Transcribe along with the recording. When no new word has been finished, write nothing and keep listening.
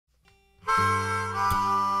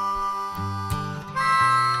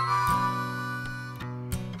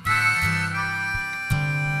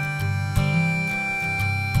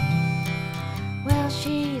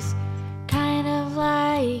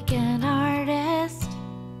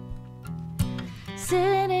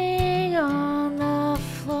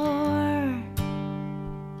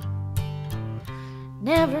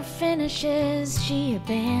vanishes, she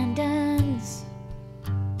abandons,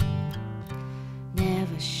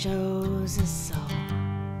 never shows a soul.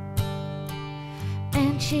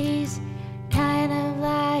 And she's kind of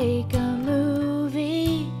like a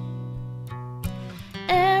movie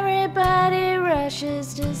everybody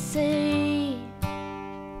rushes to see.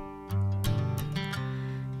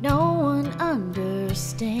 No one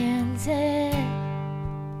understands it,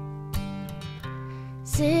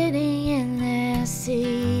 sitting in their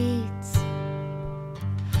seats.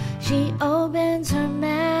 She opens her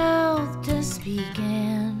mouth to speak,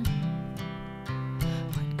 and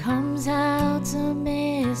what comes out's a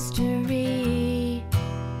mystery.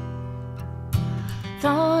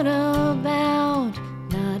 Thought about,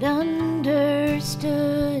 not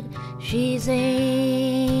understood, she's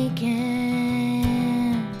aching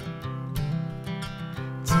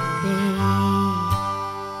to be.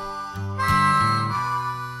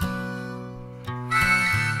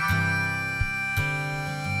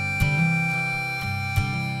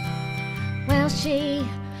 Well, she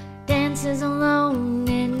dances alone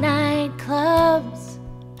in nightclubs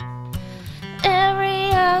every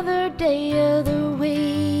other day of the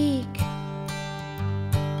week.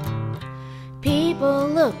 People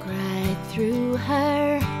look right through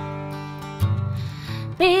her.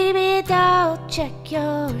 Baby doll, check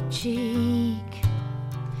your cheek.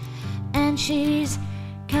 And she's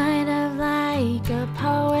kind of like a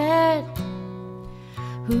poet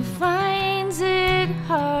who finds it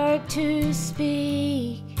hard to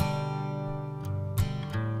speak.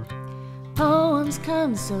 Poems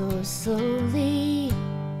come so slowly,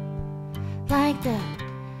 like the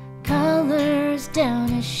colors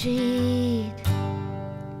down a sheet.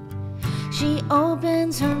 She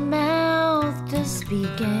opens her mouth to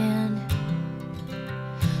speak, and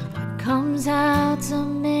what comes out's a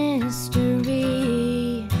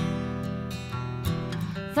mystery.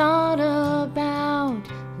 Thought about,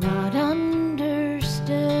 not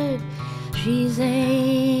understood, she's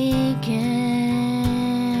aching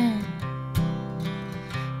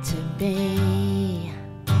to be.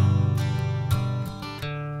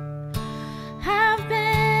 I've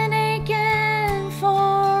been aching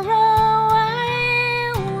for a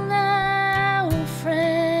while now,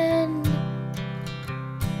 friend.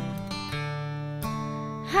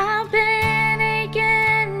 I've been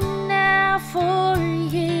aching now for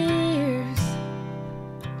years.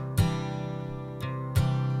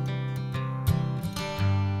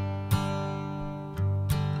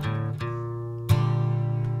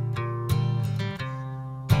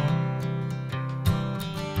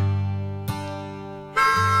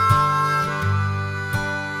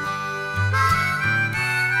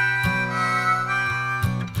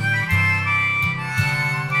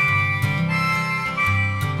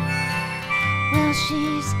 Well,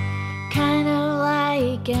 she's kind of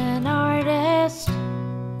like an artist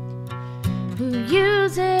who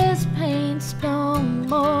uses paints no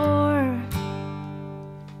more.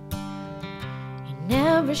 You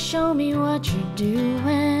never show me what you're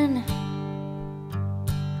doing,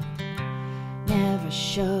 never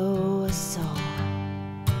show a soul.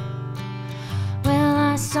 Well,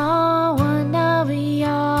 I saw one of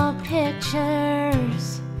your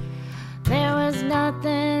pictures. There was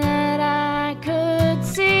nothing that I could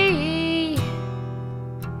see.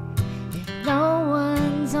 If no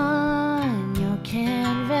one's on your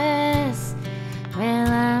canvas, well,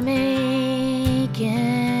 I'm aching.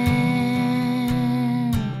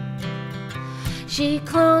 She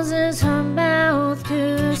closes her mouth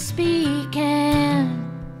to speak,